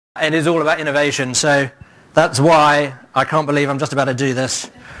It is all about innovation, so that's why I can't believe I'm just about to do this,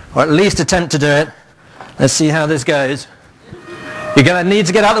 or at least attempt to do it. Let's see how this goes. You're going to need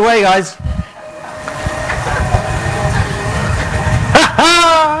to get out of the way, guys.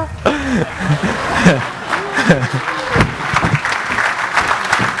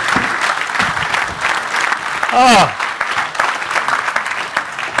 Oh.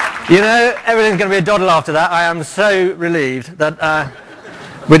 You know, everything's going to be a doddle after that. I am so relieved that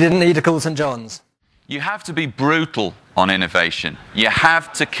we didn't need to call St. John's. You have to be brutal on innovation. You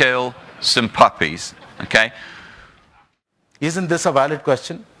have to kill some puppies, okay? Isn't this a valid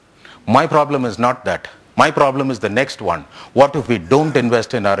question? My problem is not that. My problem is the next one. What if we don't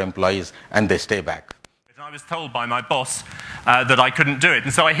invest in our employees and they stay back? I was told by my boss that I couldn't do it,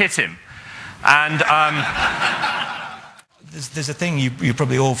 and so I hit him. And there's a thing you're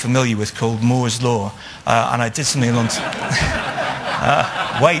probably all familiar with called Moore's Law, and I did something along...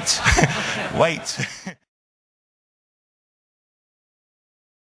 wait.